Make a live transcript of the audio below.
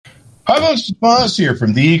Hi, this is Voss here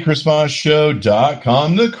from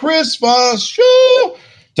thechrisvossshow.com, the Chris Voss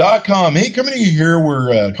Show.com. Hey, coming to you here.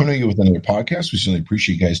 We're coming to you with another podcast. We certainly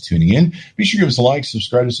appreciate you guys tuning in. Be sure to give us a like,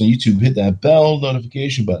 subscribe to us on YouTube, hit that bell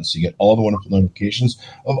notification button so you get all the wonderful notifications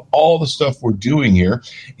of all the stuff we're doing here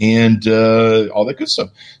and all that good stuff.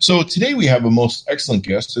 So today we have a most excellent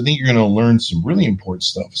guest. I think you're going to learn some really important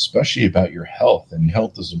stuff, especially about your health. And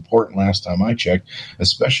health is important last time I checked,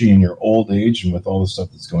 especially in your old age and with all the stuff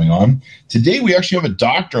that's going on. Today we actually have a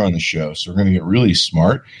doctor on the show, so we're going to get really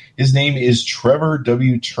smart. His name is Trevor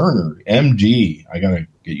W. Turner, MD. I got to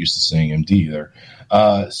get used to saying MD there.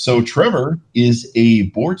 So Trevor is a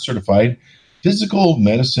board-certified physical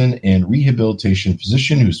medicine and rehabilitation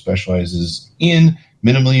physician who specializes in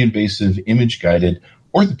minimally invasive image-guided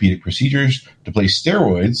orthopedic procedures to place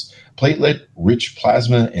steroids, platelet-rich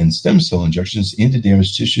plasma, and stem cell injections into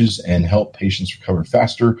damaged tissues and help patients recover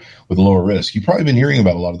faster with lower risk. You've probably been hearing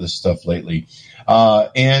about a lot of this stuff lately.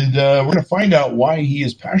 And we're going to find out why he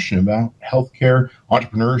is passionate about healthcare,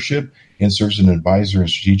 entrepreneurship, and serves as an advisor and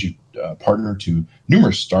strategic partner to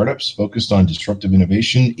numerous startups focused on disruptive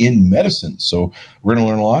innovation in medicine. So we're going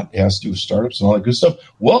to learn a lot. It has to do with startups and all that good stuff.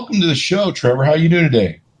 Welcome to the show, Trevor. How are you doing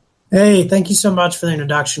today? Hey, thank you so much for the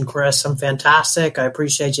introduction, Chris. I'm fantastic. I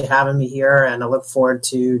appreciate you having me here, and I look forward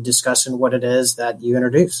to discussing what it is that you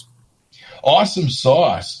introduce. Awesome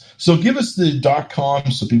sauce. So give us the .com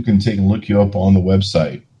so people can take a look you up on the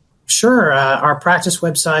website. Sure. Our practice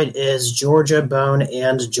website is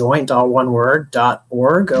georgiaboneandjoint, all one word,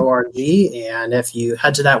 .org, O-R-G. And if you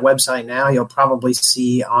head to that website now, you'll probably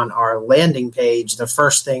see on our landing page, the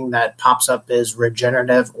first thing that pops up is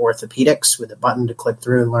regenerative orthopedics with a button to click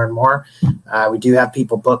through and learn more. We do have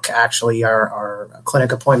people book actually our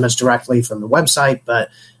clinic appointments directly from the website,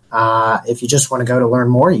 but if you just want to go to learn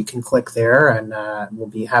more, you can click there and we'll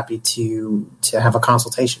be happy to have a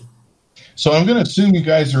consultation. So I'm going to assume you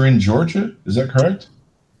guys are in Georgia. Is that correct?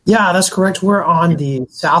 Yeah, that's correct. We're on the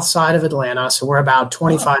south side of Atlanta, so we're about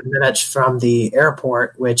 25 minutes from the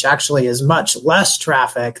airport, which actually is much less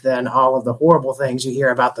traffic than all of the horrible things you hear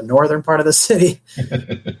about the northern part of the city.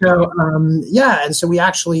 And so we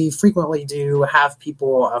actually frequently do have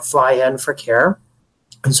people fly in for care.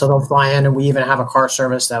 And so they'll fly in, and we even have a car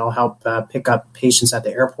service that'll help pick up patients at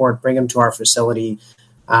the airport, bring them to our facility.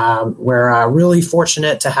 We're really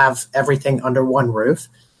fortunate to have everything under one roof.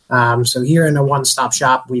 So here in a one-stop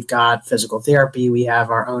shop, we've got physical therapy. We have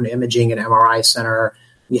our own imaging and MRI center.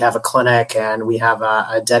 We have a clinic, and we have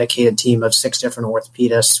a dedicated team of 6 different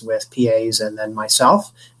orthopedists with PAs, and then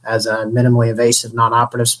myself as a minimally invasive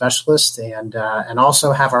non-operative specialist, and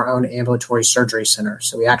also have our own ambulatory surgery center.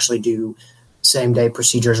 So we actually do same-day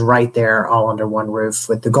procedures right there, all under one roof,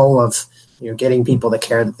 with the goal of getting people the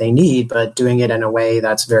care that they need, but doing it in a way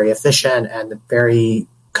that's very efficient and very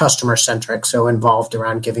customer-centric, so involved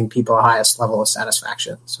around giving people the highest level of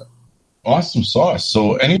satisfaction. So, awesome sauce.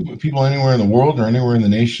 So any people anywhere in the world or anywhere in the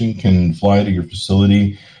nation can fly to your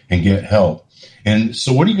facility and get help. And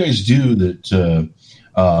so what do you guys do that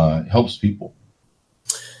helps people?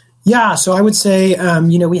 Yeah, so I would say,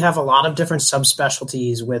 we have a lot of different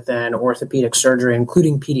subspecialties within orthopedic surgery,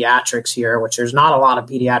 including pediatrics here, which there's not a lot of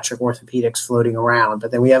pediatric orthopedics floating around.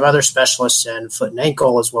 But then we have other specialists in foot and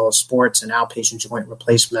ankle, as well as sports and outpatient joint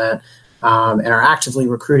replacement, and are actively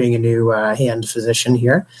recruiting a new hand physician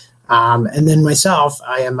here. And then myself,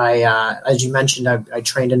 I am as you mentioned, I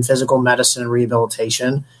trained in physical medicine and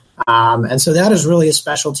rehabilitation. And so that is really a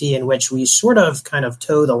specialty in which we sort of kind of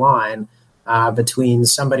toe the line between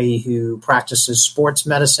somebody who practices sports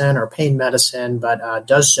medicine or pain medicine, but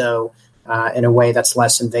does so in a way that's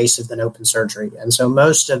less invasive than open surgery. And so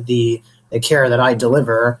most of the care that I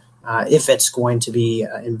deliver, if it's going to be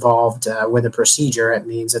involved with a procedure, it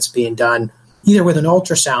means it's being done either with an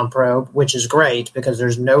ultrasound probe, which is great because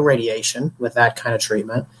there's no radiation with that kind of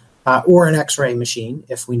treatment, or an X-ray machine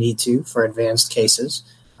if we need to for advanced cases.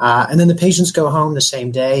 And then the patients go home the same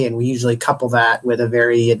day, and we usually couple that with a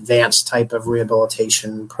very advanced type of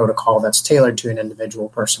rehabilitation protocol that's tailored to an individual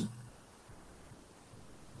person.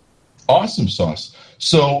 Awesome sauce.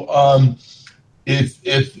 So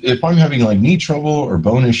if I'm having like knee trouble or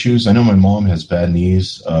bone issues, I know my mom has bad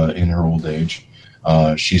knees in her old age.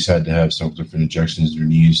 She's had to have several different injections in her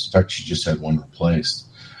knees. In fact, she just had one replaced.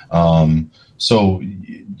 So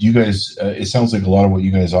you guys, it sounds like a lot of what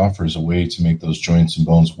you guys offer is a way to make those joints and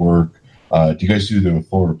bones work. Do you guys do the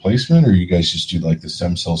full replacement, or you guys just do like the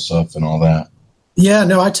stem cell stuff and all that? Yeah,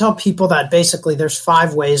 no, I tell people that basically there's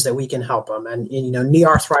 5 ways that we can help them. And knee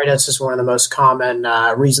arthritis is one of the most common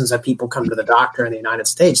reasons that people come to the doctor in the United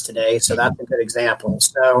States today. So that's a good example.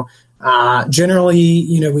 So Generally,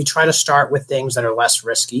 we try to start with things that are less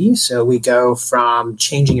risky. So we go from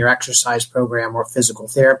changing your exercise program or physical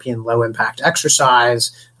therapy and low impact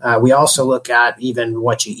exercise. We also look at even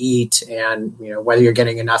what you eat and, whether you're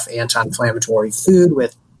getting enough anti-inflammatory food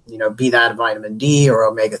with, be that vitamin D or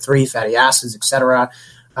omega-3 fatty acids, et cetera.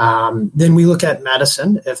 Then we look at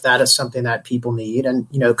medicine, if that is something that people need. And,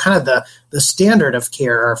 kind of the standard of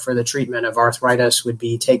care for the treatment of arthritis would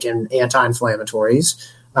be taking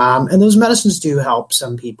anti-inflammatories. And those medicines do help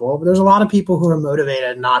some people, but there's a lot of people who are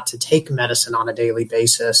motivated not to take medicine on a daily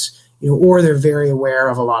basis, or they're very aware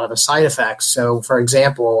of a lot of the side effects. So, for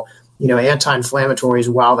example, anti-inflammatories,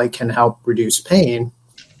 while they can help reduce pain,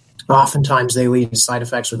 oftentimes they lead to side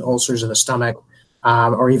effects with ulcers in the stomach,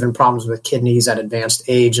 or even problems with kidneys at advanced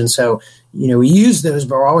age. And so, we use those,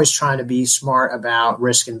 but we're always trying to be smart about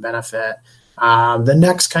risk and benefit. The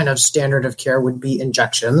next kind of standard of care would be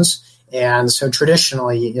injections. And so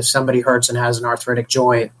traditionally, if somebody hurts and has an arthritic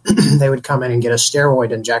joint, they would come in and get a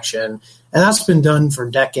steroid injection. And that's been done for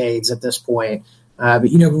decades at this point. But,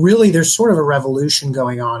 really there's sort of a revolution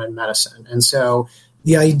going on in medicine. And so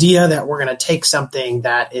the idea that we're going to take something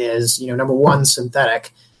that is, number one,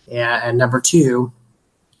 synthetic, and number two,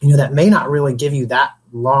 that may not really give you that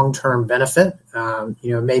long-term benefit.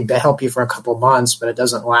 It may help you for a couple months, but it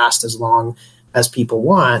doesn't last as long as people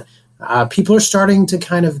want. People are starting to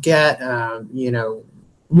kind of get,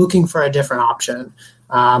 looking for a different option.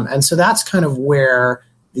 And so that's kind of where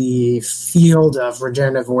the field of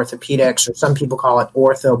regenerative orthopedics, or some people call it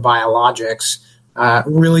orthobiologics,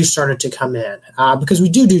 really started to come in, because we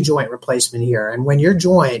do joint replacement here. And when your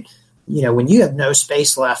joint, when you have no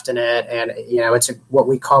space left in it, and, it's what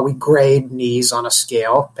we grade knees on a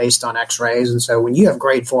scale based on x-rays. And so when you have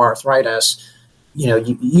grade 4 arthritis,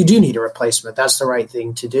 you do need a replacement. That's the right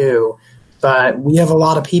thing to do. But we have a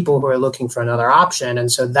lot of people who are looking for another option.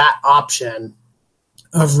 And so that option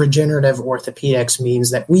of regenerative orthopedics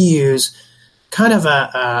means that we use kind of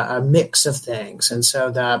a mix of things. And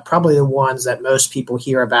so probably the ones that most people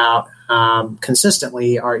hear about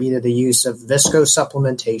consistently are either the use of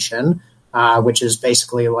viscosupplementation, which is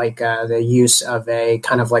basically like the use of a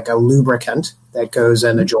kind of like a lubricant that goes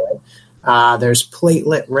in the joint. There's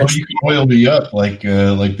platelet rich. You can oil me up like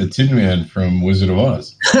the Tin Man from Wizard of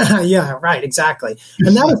Oz. Yeah, right, exactly.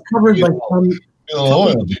 And that is covered by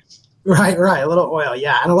oil. Right, a little oil,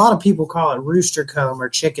 yeah. And a lot of people call it rooster comb or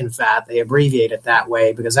chicken fat. They abbreviate it that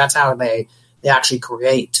way because that's how they actually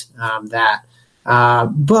create that.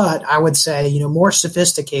 But I would say, more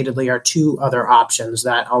sophisticatedly are two other options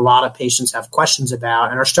that a lot of patients have questions about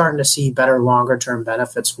and are starting to see better longer-term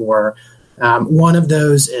benefits for. One of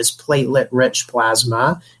those is platelet-rich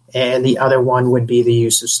plasma, and the other one would be the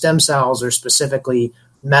use of stem cells, or specifically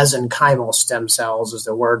mesenchymal stem cells is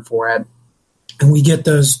the word for it. And we get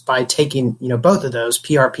those by taking, both of those,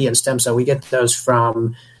 PRP and stem cell, we get those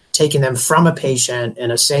from taking them from a patient in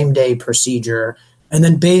a same-day procedure. And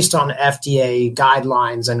then based on FDA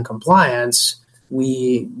guidelines and compliance,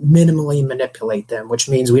 we minimally manipulate them, which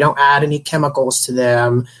means we don't add any chemicals to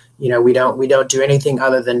them. We don't do anything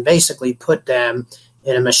other than basically put them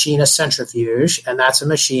in a machine, a centrifuge, and that's a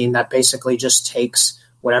machine that basically just takes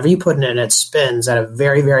whatever you put in it, spins at a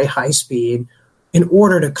very, very high speed in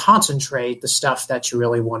order to concentrate the stuff that you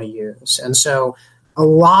really want to use. And so a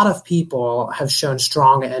lot of people have shown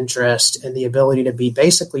strong interest in the ability to be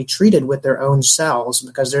basically treated with their own cells,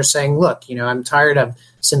 because they're saying, look, I'm tired of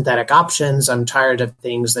synthetic options. I'm tired of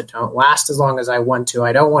things that don't last as long as I want to.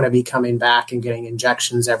 I don't want to be coming back and getting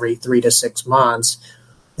injections every 3 to 6 months.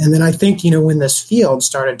 And then I think, when this field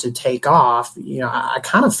started to take off, I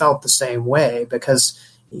kind of felt the same way, because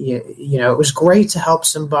it was great to help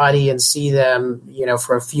somebody and see them,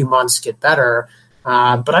 for a few months get better.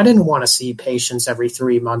 But I didn't want to see patients every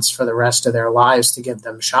 3 months for the rest of their lives to give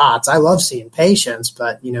them shots. I love seeing patients,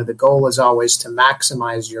 but, the goal is always to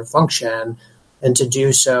maximize your function and to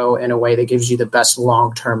do so in a way that gives you the best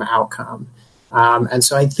long-term outcome. And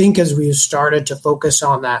so I think as we started to focus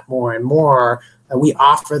on that more and more, we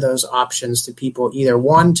offer those options to people, either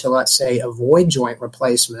one, to, let's say, avoid joint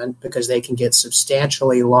replacement because they can get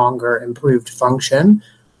substantially longer improved function,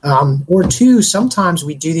 or two, sometimes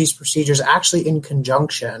we do these procedures actually in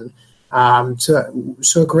conjunction. So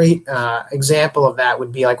a great example of that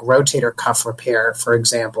would be like rotator cuff repair, for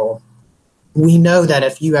example. We know that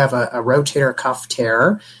if you have a rotator cuff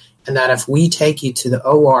tear, and that if we take you to the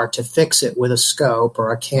OR to fix it with a scope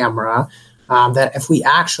or a camera, that if we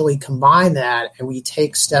actually combine that and we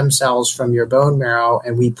take stem cells from your bone marrow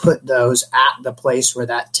and we put those at the place where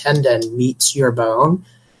that tendon meets your bone,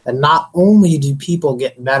 and not only do people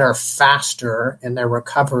get better faster in their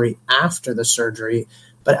recovery after the surgery,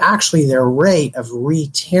 but actually their rate of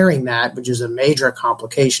re-tearing that, which is a major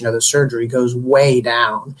complication of the surgery, goes way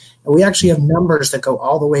down. And we actually have numbers that go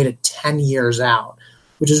all the way to 10 years out,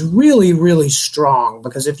 which is really, really strong,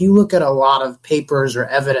 because if you look at a lot of papers or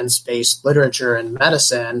evidence-based literature in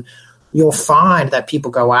medicine, you'll find that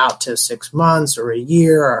people go out to 6 months or a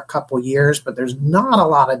year or a couple years, but there's not a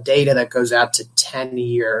lot of data that goes out to 10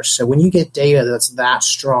 years. So when you get data that's that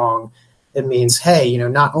strong, it means, hey,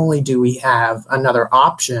 not only do we have another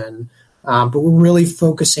option, but we're really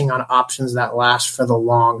focusing on options that last for the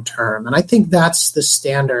long term. And I think that's the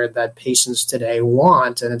standard that patients today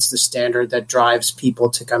want, and it's the standard that drives people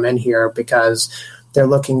to come in here, because they're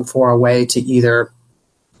looking for a way to either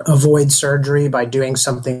avoid surgery by doing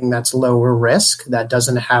something that's lower risk, that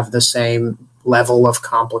doesn't have the same level of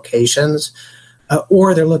complications,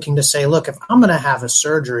 or they're looking to say, look, if I'm going to have a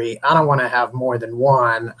surgery, I don't want to have more than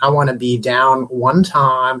one. I want to be down one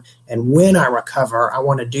time, and when I recover, I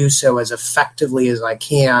want to do so as effectively as I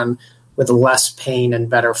can with less pain and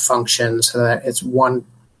better function, so that it's one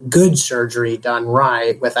good surgery done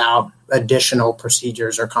right without additional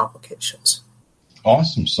procedures or complications.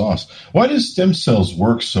 Awesome sauce. Why does stem cells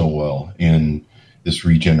work so well in this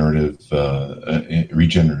regenerative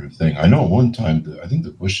thing? I know at one time, I think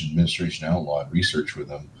the Bush administration outlawed research with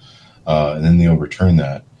them, and then they overturned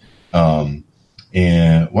that. And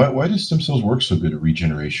why do stem cells work so good at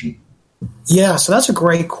regeneration? Yeah, so that's a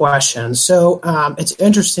great question. So it's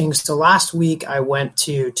interesting. So last week I went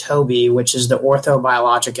to TOBI, which is the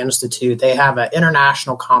Orthobiologic Institute. They have an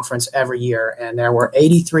international conference every year, and there were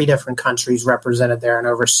 83 different countries represented there and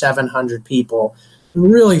over 700 people.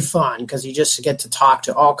 Really fun, because you just get to talk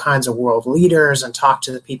to all kinds of world leaders and talk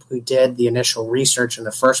to the people who did the initial research in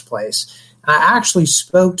the first place. And I actually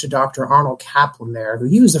spoke to Dr. Arnold Kaplan there, who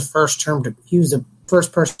he was the first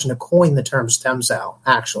person to coin the term stem cell,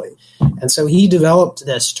 actually. And so he developed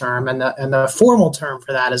this term, and the formal term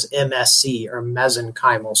for that is MSC, or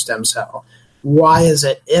mesenchymal stem cell. Why is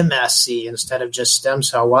it MSC instead of just stem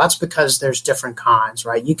cell? Well, that's because there's different kinds,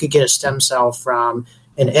 right? You could get a stem cell from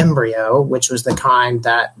an embryo, which was the kind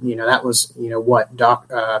that, that was, what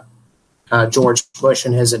George Bush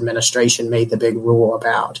and his administration made the big rule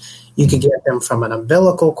about. You can get them from an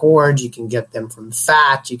umbilical cord, you can get them from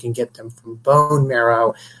fat, you can get them from bone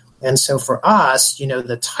marrow. And so for us,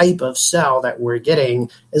 the type of cell that we're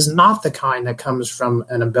getting is not the kind that comes from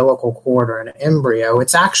an umbilical cord or an embryo.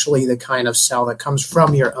 It's actually the kind of cell that comes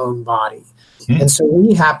from your own body. Mm-hmm. And so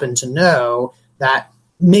we happen to know that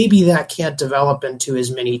maybe that can't develop into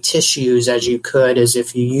as many tissues as you could as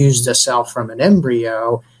if you used a cell from an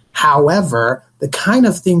embryo. However, the kind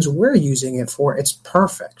of things we're using it for, it's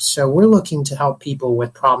perfect. So we're looking to help people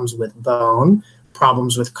with problems with bone,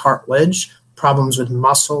 problems with cartilage, problems with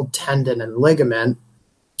muscle, tendon, and ligament,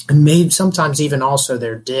 and maybe sometimes even also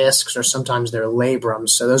their discs or sometimes their labrums.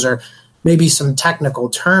 So those are maybe some technical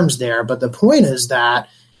terms there, but the point is that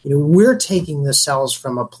we're taking the cells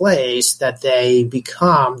from a place that they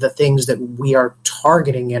become the things that we are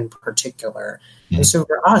targeting in particular. Mm-hmm. And so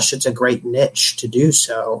for us, it's a great niche to do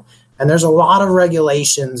so. And there's a lot of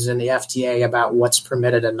regulations in the FDA about what's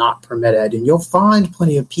permitted and not permitted. And you'll find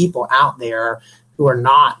plenty of people out there who are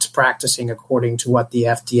not practicing according to what the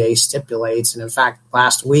FDA stipulates. And in fact,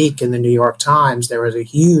 last week in the New York Times, there was a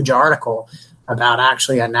huge article about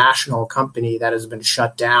actually a national company that has been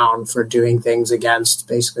shut down for doing things against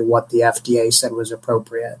basically what the FDA said was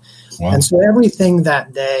appropriate. Wow. And so everything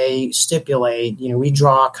that they stipulate, we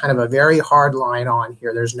draw kind of a very hard line on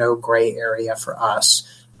here. There's no gray area for us.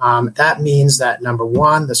 That means that, number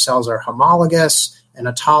one, the cells are homologous and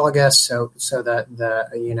autologous. So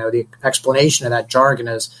the explanation of that jargon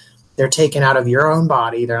is they're taken out of your own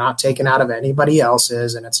body. They're not taken out of anybody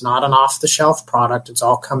else's, and it's not an off-the-shelf product. It's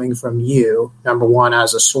all coming from you, number one,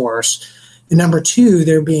 as a source. And number two,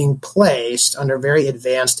 they're being placed under very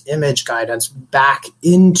advanced image guidance back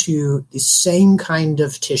into the same kind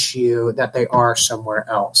of tissue that they are somewhere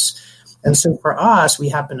else. And so for us, we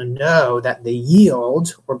happen to know that the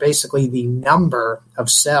yield, or basically the number of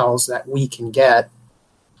cells that we can get,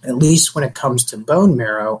 at least when it comes to bone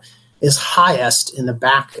marrow, is highest in the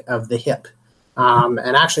back of the hip. And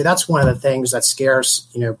actually, that's one of the things that scares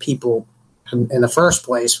people in the first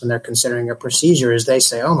place when they're considering a procedure, is they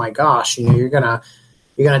say, oh my gosh, you're gonna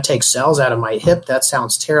take cells out of my hip. That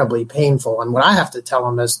sounds terribly painful. And what I have to tell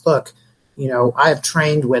them is, look, I have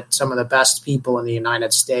trained with some of the best people in the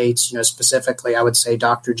United States, specifically I would say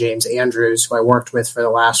Dr. James Andrews, who I worked with for the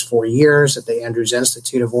last 4 years at the Andrews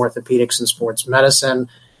Institute of Orthopedics and Sports Medicine.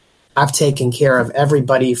 I've taken care of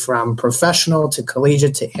everybody from professional to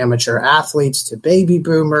collegiate to amateur athletes to baby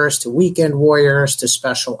boomers to weekend warriors to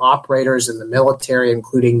special operators in the military,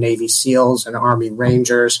 including Navy SEALs and Army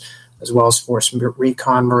Rangers, as well as Force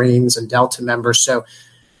Recon Marines and Delta members. So,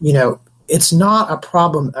 it's not a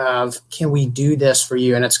problem of, can we do this for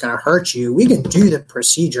you and it's going to hurt you? We can do the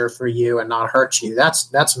procedure for you and not hurt you.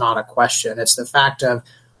 That's not a question. It's the fact of,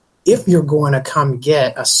 if you're going to come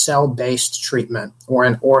get a cell-based treatment or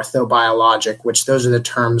an orthobiologic, which those are the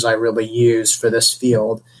terms I really use for this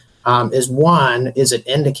field, is one, is it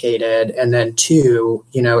indicated? And then two,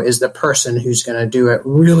 is the person who's going to do it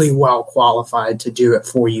really well qualified to do it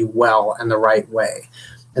for you well and the right way?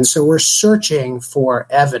 And so we're searching for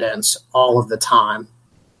evidence all of the time.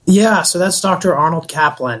 Yeah, so that's Dr. Arnold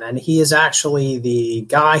Kaplan, and he is actually the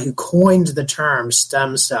guy who coined the term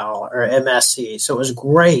stem cell, or MSC. So it was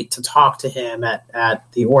great to talk to him at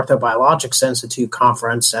the Orthobiologics Institute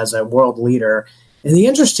conference as a world leader. And the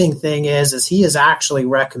interesting thing is he is actually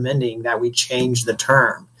recommending that we change the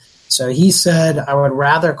term. So he said, I would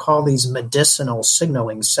rather call these medicinal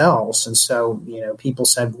signaling cells. And so, people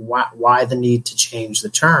said, why the need to change the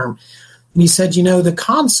term? And he said, the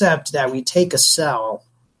concept that we take a cell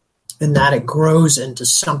and that it grows into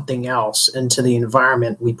something else, into the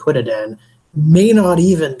environment we put it in, may not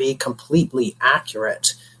even be completely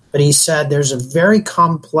accurate. But he said there's a very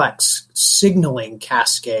complex signaling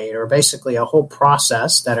cascade, or basically a whole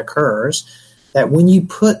process that occurs, that when you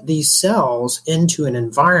put these cells into an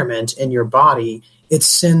environment in your body, it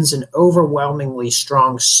sends an overwhelmingly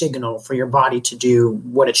strong signal for your body to do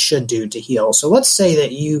what it should do to heal. So let's say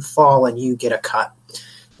that you fall and you get a cut.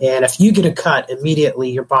 And if you get a cut, immediately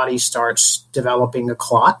your body starts developing a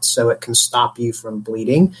clot so it can stop you from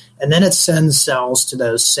bleeding. And then it sends cells to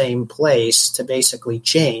those same place to basically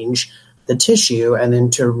change the tissue and then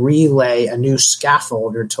to relay a new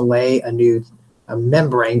scaffold, or to lay a new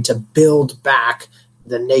membrane to build back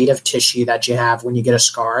the native tissue that you have when you get a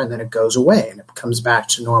scar, and then it goes away and it comes back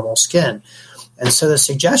to normal skin. And so the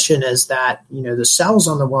suggestion is that, the cells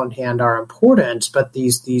on the one hand are important, but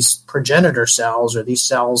these progenitor cells, or these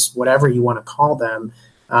cells, whatever you want to call them,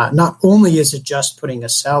 not only is it just putting a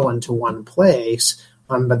cell into one place,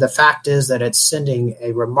 but the fact is that it's sending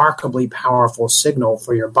a remarkably powerful signal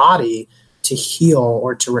for your body to heal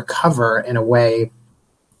or to recover in a way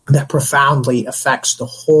that profoundly affects the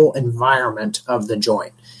whole environment of the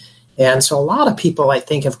joint. And so a lot of people, I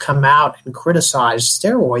think, have come out and criticized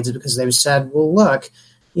steroids because they've said, well, look,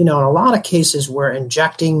 in a lot of cases we're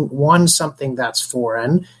injecting, one, something that's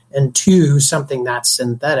foreign, and two, something that's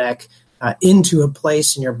synthetic into a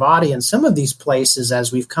place in your body. And some of these places,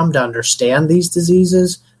 as we've come to understand these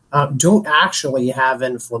diseases, don't actually have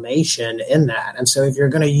inflammation in that. And so if you're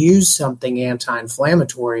going to use something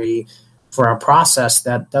anti-inflammatory for a process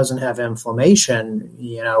that doesn't have inflammation,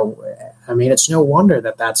 it's no wonder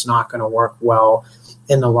that that's not going to work well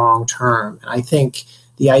in the long term. And I think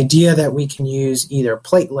the idea that we can use either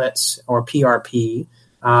platelets or PRP,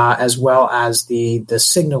 as well as the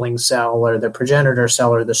signaling cell or the progenitor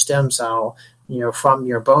cell or the stem cell, from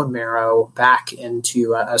your bone marrow back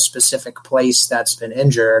into a specific place that's been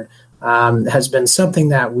injured, has been something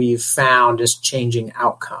that we've found is changing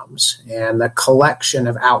outcomes. And the collection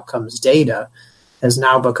of outcomes data has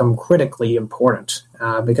now become critically important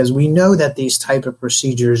because we know that these type of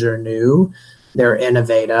procedures are new, they're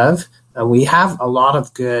innovative. We have a lot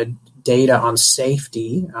of good data on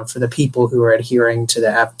safety for the people who are adhering to the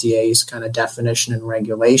FDA's kind of definition and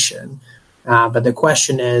regulation. But the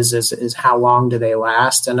question is how long do they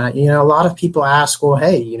last? And, a lot of people ask, well,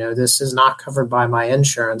 hey, this is not covered by my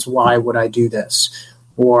insurance. Why would I do this?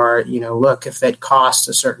 Or, look, if it costs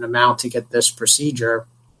a certain amount to get this procedure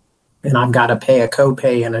and I've got to pay a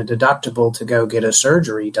copay and a deductible to go get a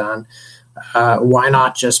surgery done, why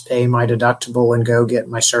not just pay my deductible and go get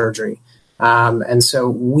my surgery? And so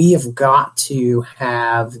we have got to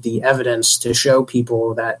have the evidence to show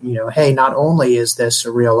people that, hey, not only is this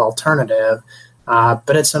a real alternative,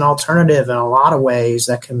 but it's an alternative in a lot of ways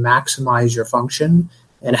that can maximize your function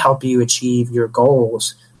and help you achieve your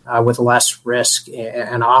goals with less risk,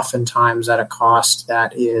 and oftentimes at a cost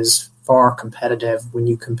that is far competitive when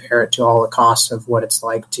you compare it to all the costs of what it's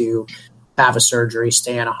like to have a surgery,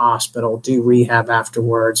 stay in a hospital, do rehab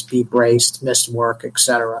afterwards, be braced, miss work,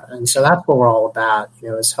 etc. And so that's what we're all about,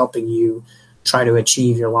 is helping you try to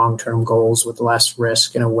achieve your long-term goals with less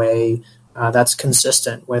risk in a way that's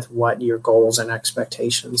consistent with what your goals and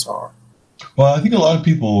expectations are. Well, I think a lot of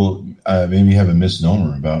people maybe have a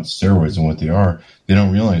misnomer about steroids and what they are. They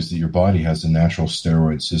don't realize that your body has a natural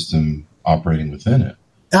steroid system operating within it.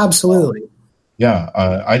 Absolutely. Yeah,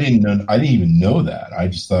 I didn't even know that. I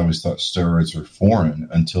just always thought steroids were foreign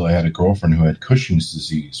until I had a girlfriend who had Cushing's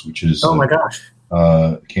disease, which is Oh my gosh.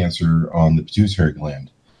 cancer on the pituitary gland.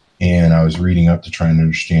 And I was reading up to try and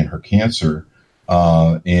understand her cancer,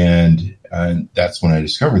 and that's when I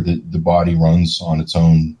discovered that the body runs on its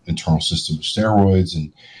own internal system of steroids,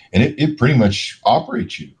 and it pretty much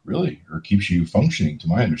operates you, really, or keeps you functioning, to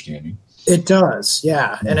my understanding. It does,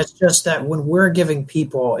 yeah. And it's just that when we're giving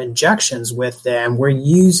people injections with them, we're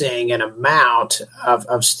using an amount of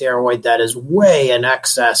steroid that is way in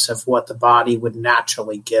excess of what the body would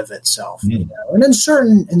naturally give itself. You know? And in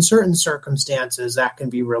certain circumstances, that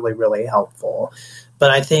can be really, really helpful.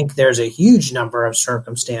 But I think there's a huge number of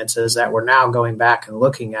circumstances that we're now going back and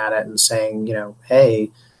looking at it and saying,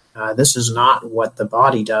 hey, this is not what the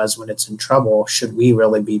body does when it's in trouble. Should we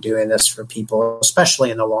really be doing this for people,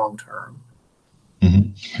 especially in the long term?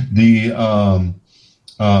 Mm-hmm.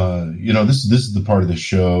 This is the part of the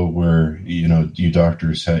show where, you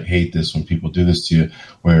doctors hate this when people do this to you,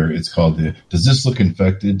 where it's called does this look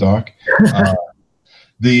infected, doc?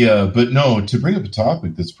 But no, to bring up a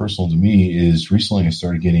topic that's personal to me is recently I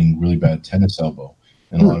started getting really bad tennis elbow.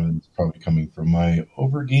 And a lot of it's probably coming from my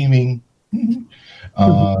overgaming.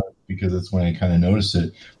 Because that's when I kind of notice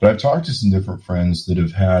it. But I've talked to some different friends that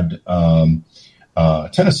have had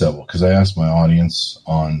tennis elbow, because I asked my audience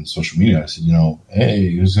on social media, I said,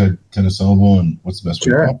 hey, who's had tennis elbow and what's the best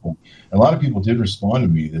way to help them? And a lot of people did respond to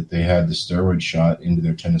me that they had the steroid shot into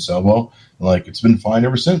their tennis elbow. And it's been fine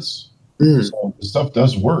ever since. So the stuff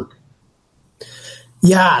does work.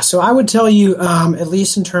 Yeah, so I would tell you, at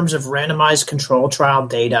least in terms of randomized control trial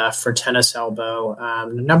data for tennis elbow,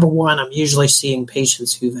 number one, I'm usually seeing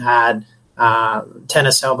patients who've had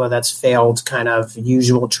tennis elbow that's failed kind of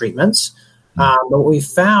usual treatments. But what we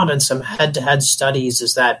found in some head-to-head studies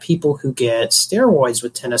is that people who get steroids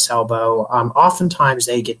with tennis elbow, oftentimes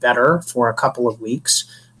they get better for a couple of weeks,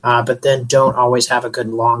 but then don't always have a good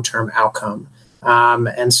long-term outcome.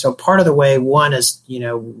 And so part of the way, one is,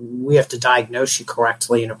 we have to diagnose you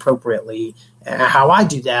correctly and appropriately. How I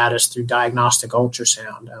do that is through diagnostic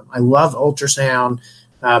ultrasound. I love ultrasound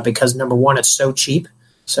because, number one, it's so cheap.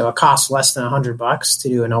 So it costs less than $100 to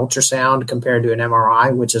do an ultrasound compared to an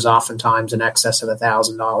MRI, which is oftentimes in excess of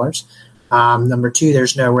 $1,000. Number two,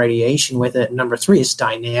 there's no radiation with it. Number three, it's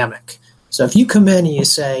dynamic. So if you come in and you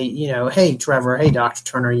say, hey, Trevor, hey, Dr.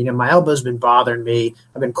 Turner, my elbow's been bothering me.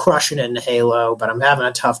 I've been crushing it in the halo, but I'm having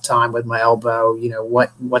a tough time with my elbow.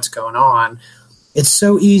 What's going on? It's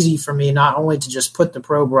so easy for me not only to just put the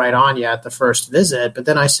probe right on you at the first visit, but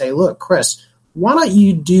then I say, look, Chris, why don't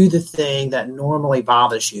you do the thing that normally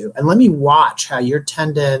bothers you? And let me watch how your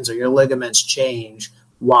tendons or your ligaments change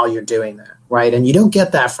while you're doing that, right? And you don't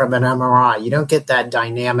get that from an MRI. You don't get that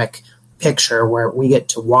dynamic picture where we get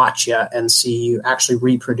to watch you and see you actually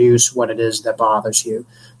reproduce what it is that bothers you.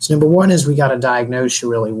 So number one is we got to diagnose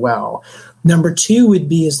you really well. Number two would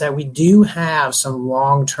be is that we do have some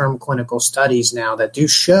long-term clinical studies now that do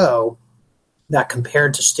show that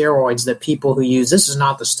compared to steroids, that people who use, this is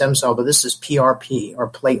not the stem cell, but this is PRP, or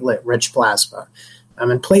platelet-rich plasma.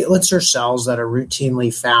 And platelets are cells that are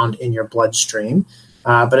routinely found in your bloodstream,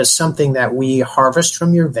 but it's something that we harvest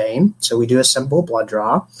from your vein. So we do a simple blood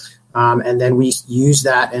draw. And then we use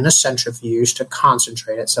that in a centrifuge to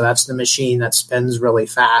concentrate it. So that's the machine that spins really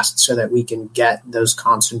fast so that we can get those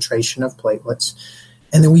concentration of platelets.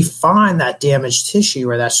 And then we find that damaged tissue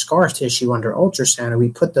or that scar tissue under ultrasound, and we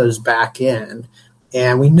put those back in.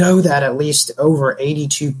 And we know that at least over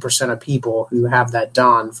 82% of people who have that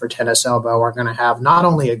done for tennis elbow are going to have not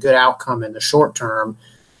only a good outcome in the short term,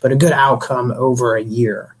 but a good outcome over a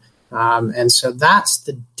year. And so that's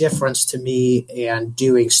the difference to me and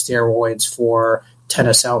doing steroids for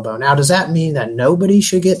tennis elbow. Now, does that mean that nobody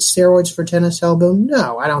should get steroids for tennis elbow?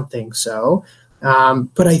 No, I don't think so.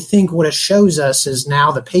 But I think what it shows us is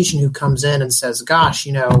now the patient who comes in and says, gosh,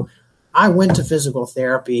 I went to physical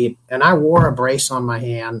therapy and I wore a brace on my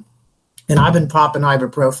hand and I've been popping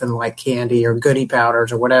ibuprofen like candy or goody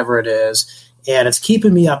powders or whatever it is. And it's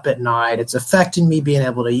keeping me up at night. It's affecting me being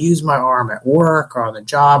able to use my arm at work or on the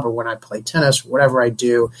job or when I play tennis or whatever I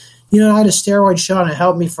do. I had a steroid shot and it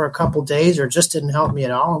helped me for a couple days or just didn't help me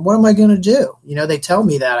at all. And what am I going to do? They tell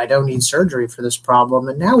me that I don't need surgery for this problem.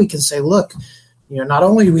 And now we can say, look, not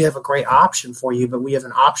only do we have a great option for you, but we have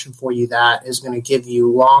an option for you that is going to give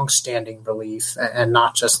you long-standing relief and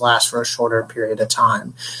not just last for a shorter period of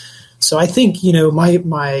time. So I think,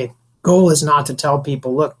 my goal is not to tell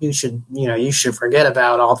people, look, you should forget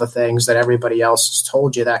about all the things that everybody else has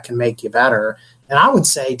told you that can make you better. And I would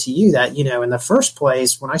say to you that, in the first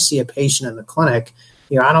place, when I see a patient in the clinic,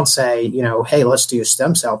 I don't say, hey, let's do a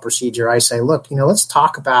stem cell procedure. I say, look, let's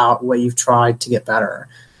talk about what you've tried to get better.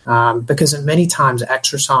 Because many times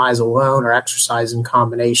exercise alone or exercise in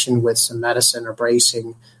combination with some medicine or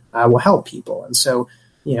bracing will help people. And so,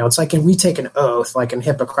 it's like when we take an oath, like an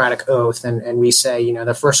Hippocratic oath, and we say,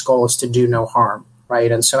 the first goal is to do no harm,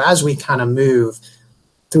 right? And so as we kind of move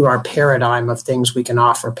through our paradigm of things we can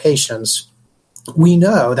offer patients, we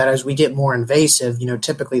know that as we get more invasive,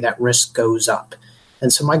 typically that risk goes up.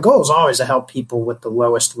 And so my goal is always to help people with the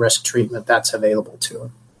lowest risk treatment that's available to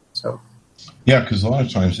them. So, yeah, because a lot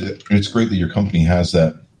of times it's great that your company has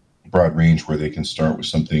that broad range where they can start with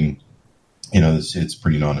something, it's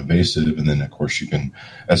pretty non-invasive, and then of course you can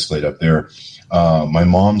escalate up there. My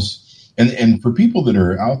mom's, and for people that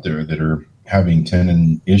are out there that are having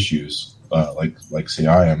tendon issues, like say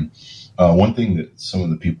I am, one thing that some of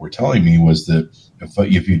the people were telling me was that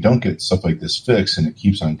if you don't get stuff like this fixed and it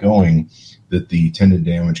keeps on going, that the tendon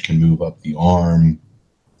damage can move up the arm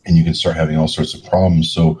and you can start having all sorts of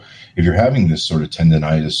problems. So if you're having this sort of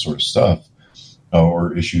tendonitis sort of stuff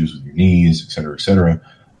or issues with your knees, et cetera,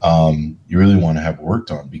 you really want to have it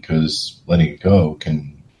worked on, because letting it go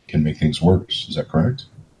can make things worse. Is that correct?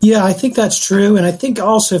 Yeah, I think that's true. And I think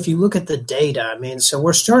also if you look at the data, so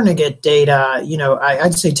we're starting to get data,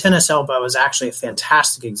 I'd say tennis elbow is actually a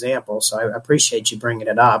fantastic example. So I appreciate you bringing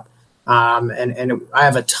it up. And I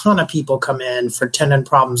have a ton of people come in for tendon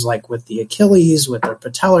problems, like with the Achilles, with their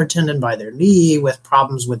patellar tendon by their knee, with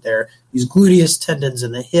problems with these gluteus tendons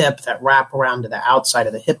in the hip that wrap around to the outside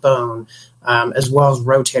of the hip bone, as well as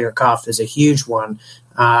rotator cuff is a huge one.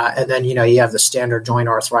 And then, you have the standard joint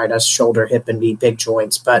arthritis, shoulder, hip, and knee, big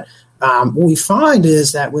joints. But what we find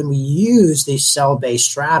is that when we use these cell-based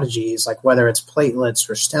strategies, like whether it's platelets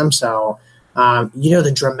or stem cell,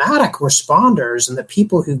 the dramatic responders and the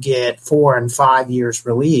people who get 4 and 5 years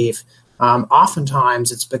relief,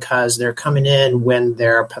 oftentimes it's because they're coming in when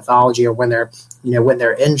their pathology or when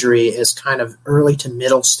their injury is kind of early to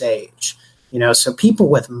middle stage. So people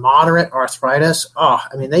with moderate arthritis,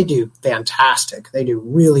 they do fantastic. They do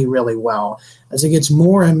really, really well. As it gets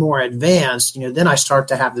more and more advanced, then I start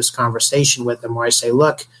to have this conversation with them where I say,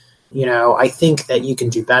 look, I think that you can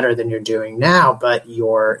do better than you're doing now, but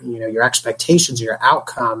your expectations, your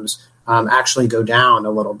outcomes actually go down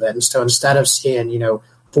a little bit. And so instead of seeing,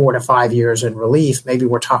 4 to 5 years in relief, maybe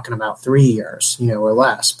we're talking about 3 years, or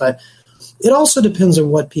less. But it also depends on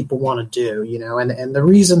what people want to do, and the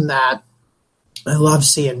reason that I love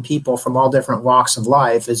seeing people from all different walks of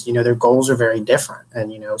life is, their goals are very different.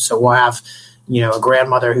 And, so we'll have, a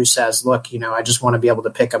grandmother who says, look, I just want to be able to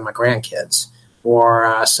pick up my grandkids.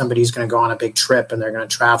 Or somebody's going to go on a big trip and they're going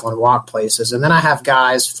to travel and walk places. And then I have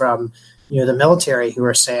guys from, the military who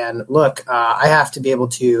are saying, look, I have to be able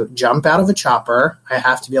to jump out of a chopper. I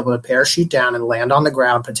have to be able to parachute down and land on the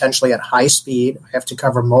ground, potentially at high speed. I have to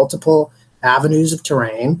cover multiple avenues of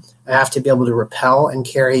terrain. I have to be able to rappel and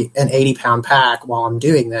carry an 80-pound pack while I'm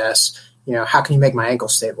doing this. How can you make my ankle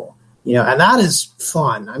stable? And that is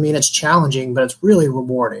fun. It's challenging, but it's really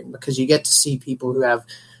rewarding because you get to see people who have,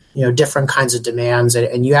 different kinds of demands,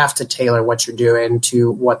 and you have to tailor what you're doing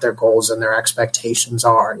to what their goals and their expectations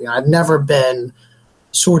are. I've never been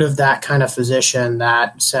sort of that kind of physician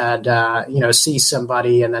that said, sees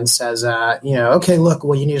somebody and then says, okay, look,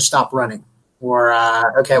 well, you need to stop running, or,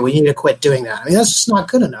 okay, well, you need to quit doing that. That's just not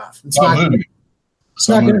good enough. It's not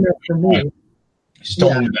good enough for me. Just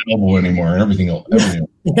don't move that elbow anymore and everything else.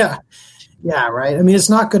 Yeah. Yeah, right. It's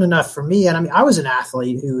not good enough for me. And I was an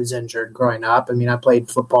athlete who was injured growing up. I played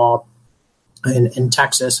football in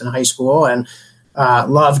Texas in high school and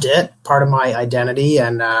loved it, part of my identity.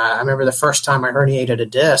 And I remember the first time I herniated a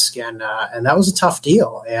disc, and that was a tough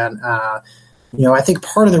deal. And, I think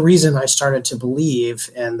part of the reason I started to believe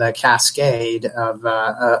in the cascade of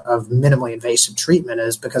minimally invasive treatment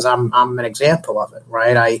is because I'm an example of it,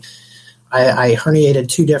 right? I herniated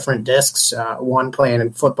 2 different discs, one playing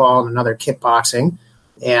in football and another kickboxing.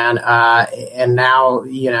 And now,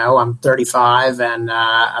 I'm 35 and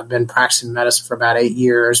I've been practicing medicine for about 8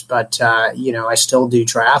 years. But, I still do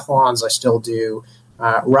triathlons. I still do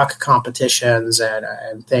ruck competitions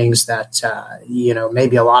and things that,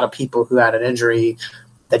 maybe a lot of people who had an injury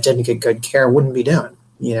that didn't get good care wouldn't be doing,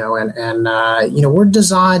 we're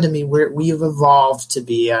designed, we've evolved to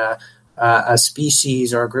be a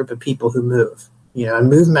species or a group of people who move, and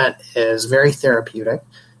movement is very therapeutic.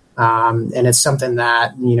 And it's something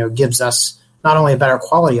that, gives us not only a better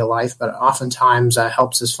quality of life, but oftentimes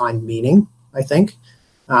helps us find meaning, I think.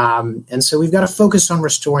 And so we've got to focus on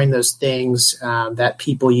restoring those things that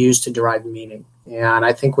people use to derive meaning. And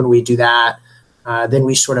I think when we do that, then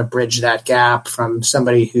we sort of bridge that gap from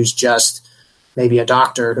somebody who's just, maybe a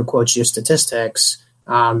doctor who quotes you statistics,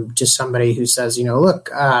 just somebody who says, look,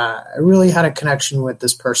 I really had a connection with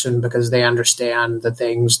this person because they understand the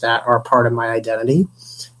things that are part of my identity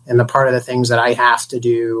and the part of the things that I have to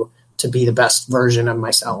do to be the best version of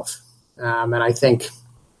myself. And I think,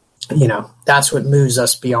 that's what moves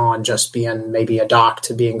us beyond just being maybe a doc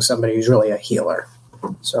to being somebody who's really a healer.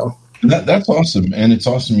 So that's awesome. And it's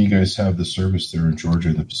awesome you guys have the service there in Georgia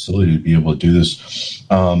and the facility to be able to do this,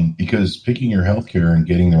 because picking your healthcare and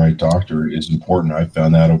getting the right doctor is important. I've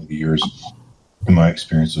found that over the years in my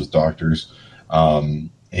experience with doctors. One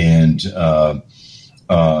of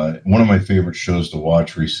my favorite shows to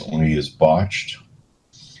watch recently is Botched.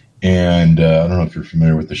 And I don't know if you're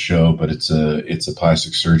familiar with the show, but it's a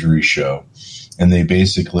plastic surgery show. And they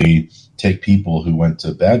basically take people who went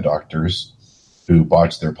to bad doctors who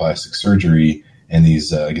botched their plastic surgery, and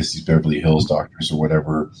these, I guess these Beverly Hills doctors or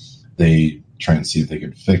whatever, they try and see if they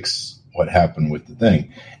could fix what happened with the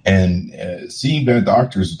thing. And seeing bad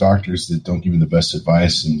doctors that don't give you the best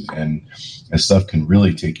advice and stuff can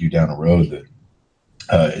really take you down a road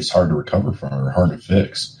that is hard to recover from or hard to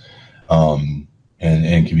fix.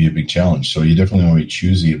 And can be a big challenge. So you definitely want to be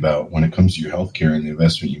choosy about when it comes to your healthcare and the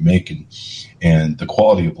investment you make, and the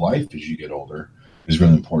quality of life as you get older is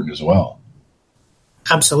really important as well.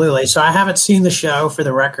 Absolutely. So I haven't seen the show, for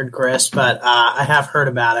the record, Chris, but I have heard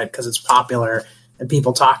about it because it's popular and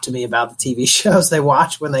people talk to me about the TV shows they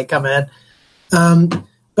watch when they come in.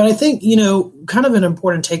 But I think, kind of an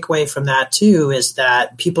important takeaway from that too is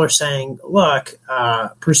that people are saying, look,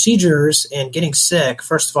 procedures and getting sick,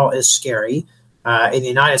 first of all, is scary. In the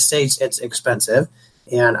United States, it's expensive,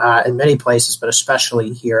 and in many places, but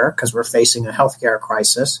especially here, because we're facing a healthcare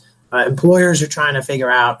crisis. Employers are trying to figure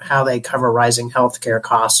out how they cover rising healthcare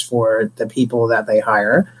costs for the people that they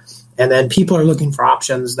hire. And then people are looking for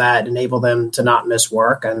options that enable them to not miss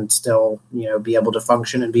work and still, be able to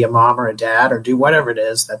function and be a mom or a dad or do whatever it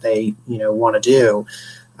is that they, want to do.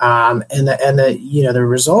 And the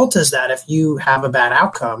result is that if you have a bad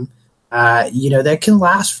outcome, that can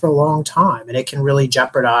last for a long time, and it can really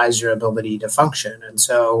jeopardize your ability to function. And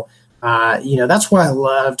so, that's why I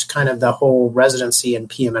loved kind of the whole residency in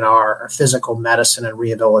PM&R, or physical medicine and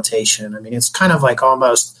rehabilitation. I mean, it's kind of like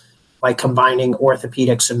almost like combining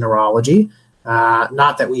orthopedics and neurology.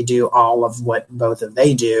 Not that we do all of what both of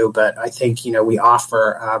they do, but I think, we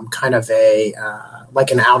offer kind of a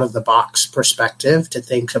like an out-of-the-box perspective to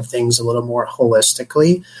think of things a little more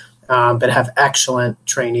holistically. But have excellent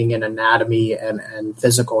training in anatomy and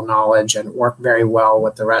physical knowledge and work very well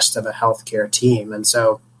with the rest of a healthcare team. And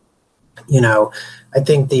so, I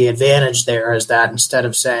think the advantage there is that instead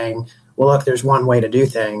of saying, well, look, there's one way to do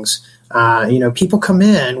things, people come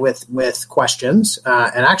in with questions.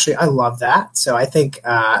 And actually, I love that. So I think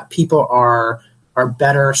people are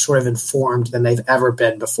better sort of informed than they've ever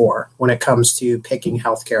been before when it comes to picking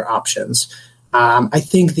healthcare options. I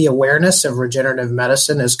think the awareness of regenerative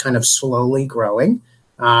medicine is kind of slowly growing,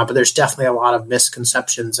 but there's definitely a lot of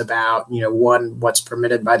misconceptions about, one, what's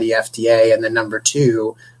permitted by the FDA, and then number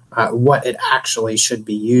two, what it actually should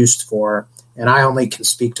be used for. And I only can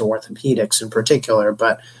speak to orthopedics in particular,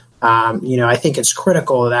 but, I think it's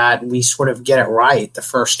critical that we sort of get it right the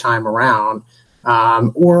first time around.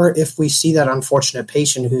 Or if we see that unfortunate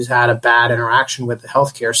patient who's had a bad interaction with the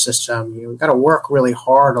healthcare system, we've got to work really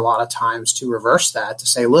hard a lot of times to reverse that, to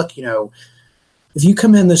say, look, if you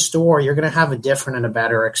come in the store, you're going to have a different and a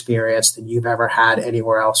better experience than you've ever had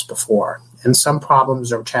anywhere else before. And some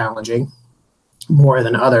problems are challenging more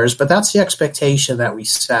than others, but that's the expectation that we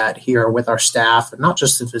set here with our staff, and not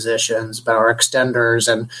just the physicians, but our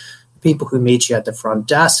extenders and people who meet you at the front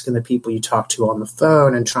desk and the people you talk to on the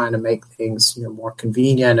phone, and trying to make things more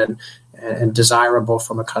convenient and desirable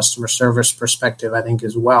from a customer service perspective, I think,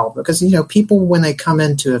 as well. Because people, when they come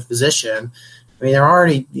into a physician, I mean, they're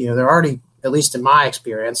already, at least in my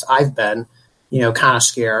experience, I've been kind of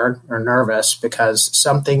scared or nervous because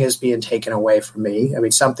something is being taken away from me. I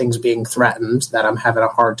mean, something's being threatened that I'm having a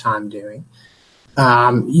hard time doing.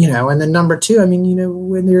 And then number two, I mean,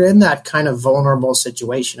 when you're in that kind of vulnerable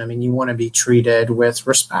situation, I mean, you want to be treated with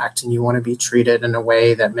respect, and you want to be treated in a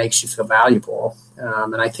way that makes you feel valuable.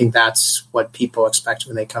 And I think that's what people expect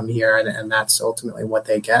when they come here, and that's ultimately what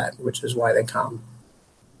they get, which is why they come.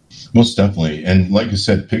 Most definitely. And like I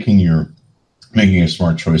said, making a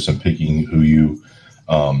smart choice on picking who you,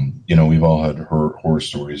 we've all had horror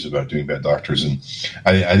stories about doing bad doctors. And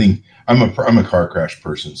I think I'm a car crash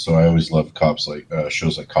person, so I always love cops, like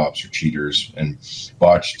shows like Cops or Cheaters and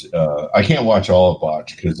Botched. I can't watch all of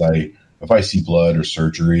Botched because if I see blood or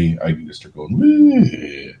surgery, I can just start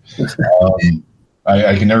going,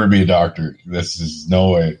 I can never be a doctor. This is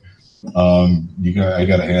no way. I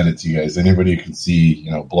got to hand it to you guys. Anybody who can see,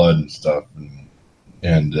 blood and stuff,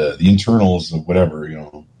 and the internals of whatever,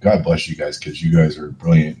 God bless you guys, because you guys are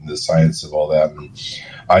brilliant in the science of all that. And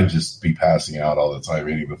I'd just be passing out all the time,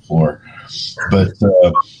 hitting the floor. But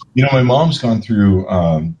my mom's gone through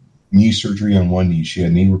knee surgery on one knee. She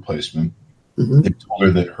had knee replacement. Mm-hmm. They told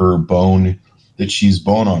her that she's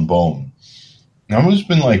bone on bone. And I've always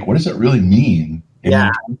been like, what does that really mean? And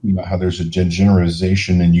yeah. You're talking about how there's a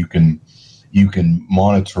degeneration, and you can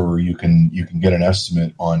monitor, you can get an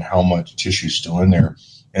estimate on how much tissue is still in there.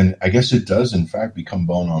 And I guess it does, in fact, become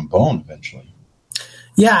bone on bone eventually.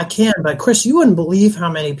 Yeah, I can. But Chris, you wouldn't believe how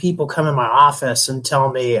many people come in my office and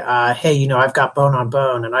tell me, hey, I've got bone on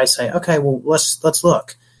bone. And I say, okay, well, let's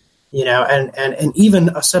look, and even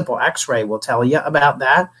a simple x-ray will tell you about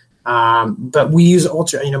that. But we use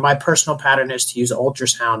my personal pattern is to use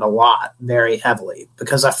ultrasound a lot, very heavily,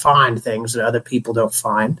 because I find things that other people don't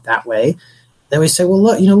find that way. Then we say, well,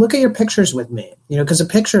 look at your pictures with me, because the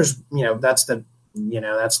pictures, that's the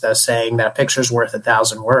saying that a picture's worth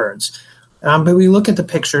 1,000 words. But we look at the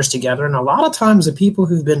pictures together, and a lot of times the people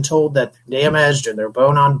who've been told that they're damaged or they're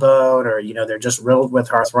bone on bone or, they're just riddled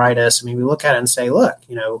with arthritis. I mean, we look at it and say, look,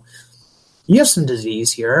 you have some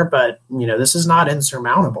disease here, but, this is not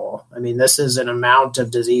insurmountable. I mean, this is an amount of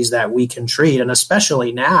disease that we can treat, and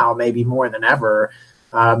especially now, maybe more than ever,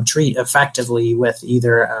 treat effectively with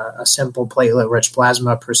either a simple platelet-rich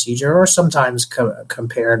plasma procedure or sometimes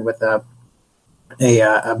compared with a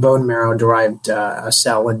bone marrow-derived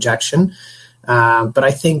cell injection. But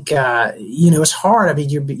I think, it's hard. I mean,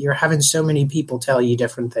 you're having so many people tell you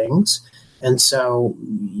different things. And so,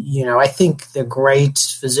 I think the great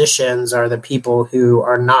physicians are the people who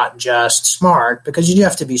are not just smart, because you do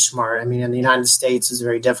have to be smart. I mean, in the United States, it's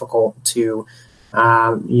very difficult to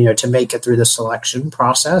make it through the selection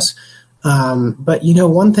process. But,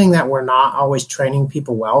 one thing that we're not always training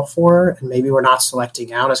people well for, and maybe we're not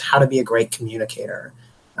selecting out, is how to be a great communicator.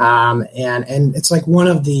 And it's like one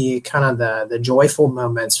of the kind of the joyful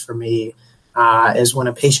moments for me is when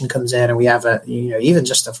a patient comes in and we have even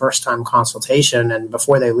just a first time consultation, and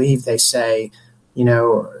before they leave, they say,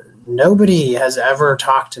 nobody has ever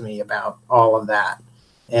talked to me about all of that.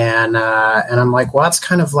 And I'm like, well, that's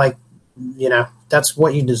kind of like, that's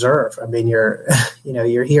what you deserve. I mean, you're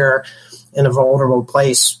here in a vulnerable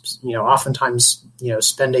place, oftentimes,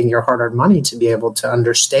 spending your hard-earned money to be able to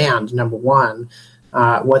understand, number one,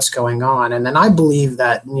 what's going on. And then I believe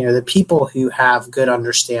that, the people who have good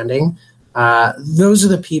understanding, those are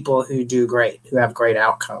the people who do great, who have great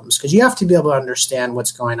outcomes, because you have to be able to understand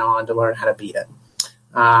what's going on to learn how to beat it.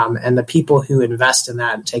 And the people who invest in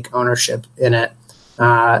that and take ownership in it,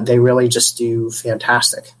 they really just do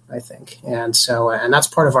fantastic, I think. And so, and that's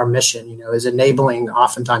part of our mission, is enabling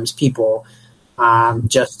oftentimes people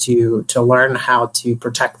just to learn how to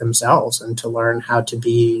protect themselves and to learn how to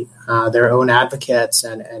be their own advocates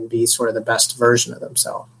and be sort of the best version of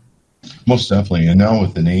themselves. Most definitely. And now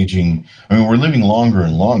with an aging, we're living longer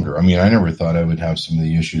and longer. I never thought I would have some of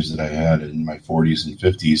the issues that I had in my 40s and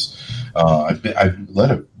 50s. I've led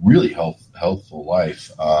a really healthful life.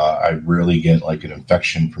 I rarely get like an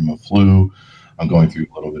infection from a flu. I'm going through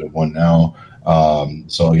a little bit of one now.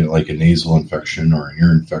 So I'll get like a nasal infection or an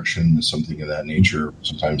ear infection, something of that nature,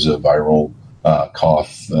 sometimes a viral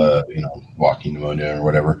cough, walking pneumonia or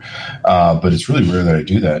whatever. But it's really rare that I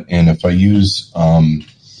do that. And if I use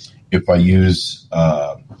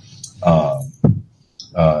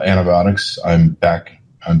antibiotics, I'm back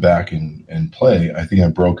in play. I think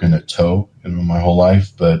I've broken a toe in my whole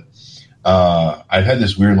life, but I've had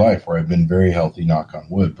this weird life where I've been very healthy, knock on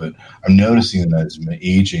wood, but I'm noticing that as I'm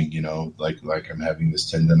aging, like I'm having this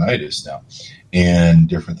tendonitis now and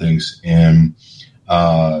different things. And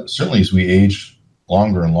certainly as we age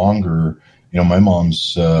longer and longer, my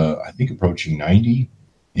mom's, I think, approaching 90.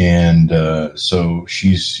 And so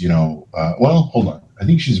she's, well, hold on. I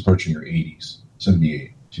think she's approaching her 80s,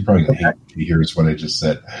 78. She's probably going to hate to hear what I just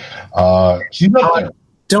said. She's not there.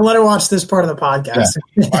 Don't let her watch this part of the podcast.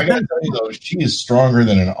 Yeah. I got to tell you, though, she is stronger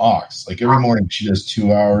than an ox. Like every morning she does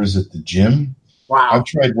 2 hours at the gym. Wow. I've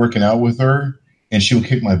tried working out with her, and she will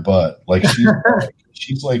kick my butt. Like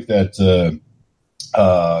she's like that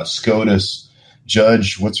SCOTUS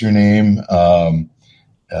judge. What's her name?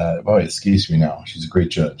 It escapes me now. She's a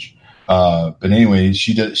great judge. But anyway,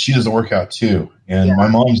 she does the workout too. And my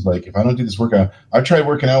mom's like, if I don't do this workout, I tried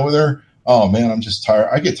working out with her. Oh man, I'm just tired.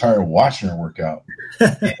 I get tired of watching her work out.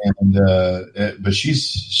 And but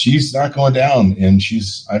she's not going down. And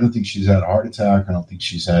I don't think she's had a heart attack. I don't think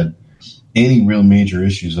she's had any real major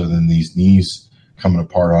issues other than these knees coming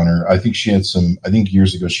apart on her. I think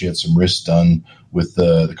years ago she had some wrists done with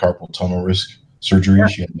the carpal tunnel wrist surgery. Yeah.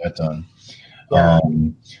 She had that done. Yeah.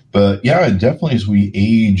 But yeah, definitely as we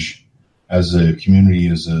age as a community,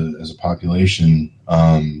 as a population,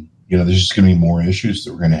 there's just going to be more issues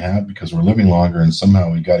that we're going to have because we're living longer, and somehow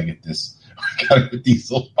we got to get these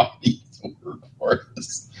little bodies to work for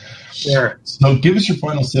us. Sure. So give us your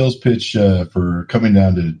final sales pitch for coming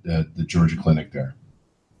down to the Georgia clinic there.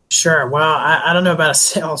 Sure. Well, I don't know about a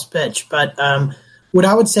sales pitch, but what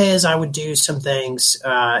I would say is I would do some things.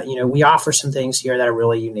 We offer some things here that are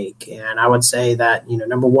really unique. And I would say that,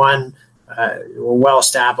 number one, we're well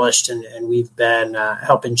established and we've been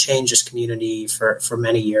helping change this community for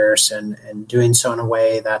many years and doing so in a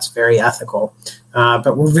way that's very ethical.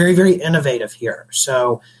 But we're very, very innovative here.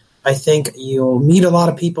 So I think you'll meet a lot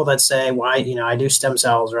of people that say, well, I do stem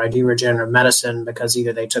cells or I do regenerative medicine because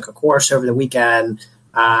either they took a course over the weekend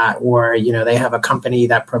or they have a company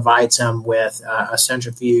that provides them with a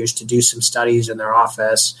centrifuge to do some studies in their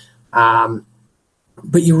office.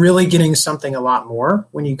 But you're really getting something a lot more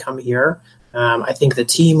when you come here. I think the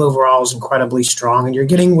team overall is incredibly strong, and you're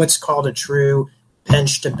getting what's called a true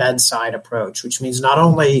bench to bedside approach, which means not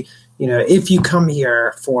only, if you come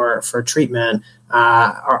here for treatment,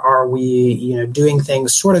 are we, doing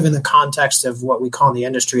things sort of in the context of what we call in the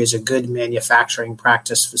industry as a good manufacturing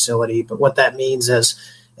practice facility. But what that means is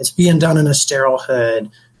it's being done in a sterile hood.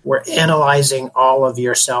 We're analyzing all of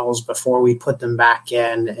your cells before we put them back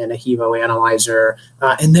in a HEVO analyzer.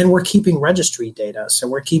 And then we're keeping registry data. So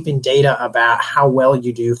we're keeping data about how well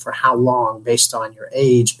you do for how long based on your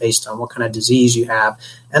age, based on what kind of disease you have.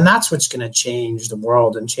 And that's what's going to change the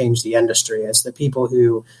world and change the industry. It's the people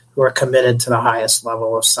who are committed to the highest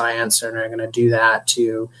level of science and are going to do that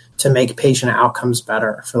to make patient outcomes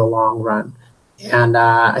better for the long run. And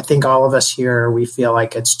I think all of us here, we feel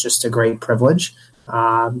like it's just a great privilege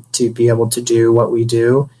to be able to do what we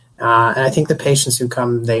do. And I think the patients who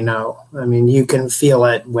come, they know. I mean, you can feel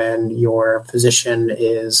it when your physician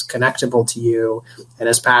is connectable to you and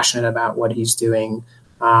is passionate about what he's doing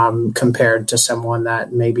compared to someone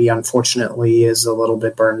that maybe unfortunately is a little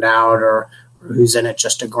bit burned out or who's in it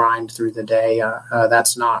just to grind through the day.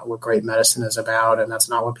 That's not what great medicine is about, and that's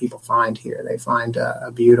not what people find here. They find a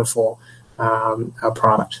beautiful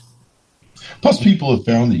product. Plus, people have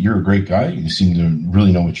found that you're a great guy. You seem to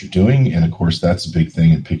really know what you're doing. And, of course, that's a big thing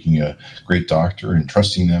in picking a great doctor and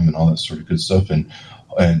trusting them and all that sort of good stuff and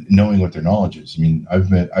knowing what their knowledge is. I mean, I've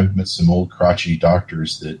met some old crotchety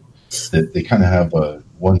doctors that they kind of have a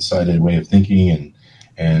one-sided way of thinking.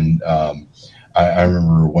 And I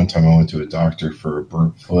remember one time I went to a doctor for a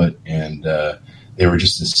burnt foot, and they were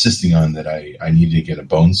just insisting on that I needed to get a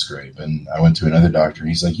bone scrape. And I went to another doctor.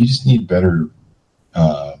 He's like, you just need better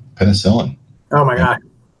penicillin. Oh my God.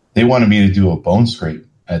 They wanted me to do a bone scrape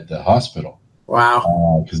at the hospital.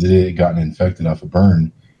 Wow. Because it had gotten infected off a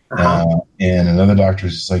burn. And another doctor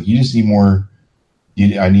was just like, you just need more.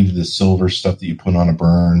 I needed the silver stuff that you put on a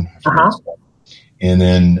burn. And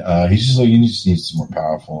then he's just like, you just need some more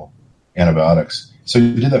powerful antibiotics. So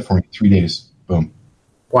he did that for me. 3 days. Boom.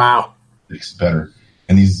 Wow. It's better.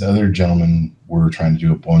 And these other gentlemen were trying to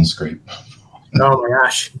do a bone scrape. Oh my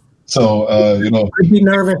gosh. So, I'd be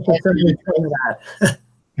nervous if somebody told me that.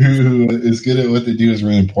 Who is good at what they do is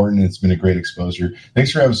really important. It's been a great exposure.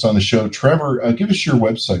 Thanks for having us on the show. Trevor, give us your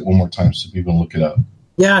website one more time so people can look it up.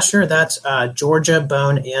 Yeah, sure. That's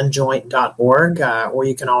georgiaboneandjoint.org, or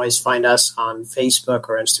you can always find us on Facebook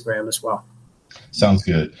or Instagram as well. Sounds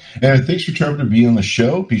good. And thanks for Trevor to be on the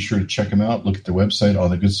show. Be sure to check him out. Look at their website, all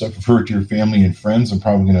the good stuff. Refer it to your family and friends. I'm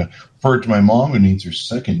probably going to refer it to my mom who needs her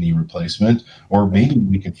second knee replacement, or maybe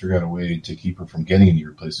we can figure out a way to keep her from getting a knee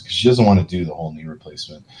replacement because she doesn't want to do the whole knee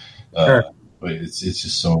replacement. Sure. But it's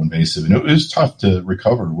just so invasive. And it was tough to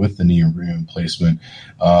recover with the knee replacement.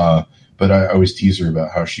 But I always tease her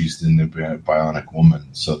about how she's the new bionic woman.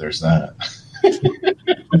 So there's that.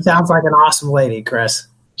 It sounds like an awesome lady, Chris.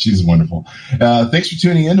 She's wonderful. Thanks for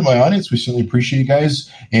tuning in to my audience. We certainly appreciate you guys.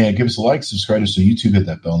 And give us a like, subscribe to us on YouTube, hit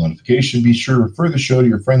that bell notification. Be sure to refer the show to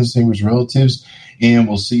your friends, neighbors, relatives, and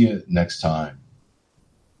we'll see you next time.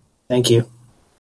 Thank you.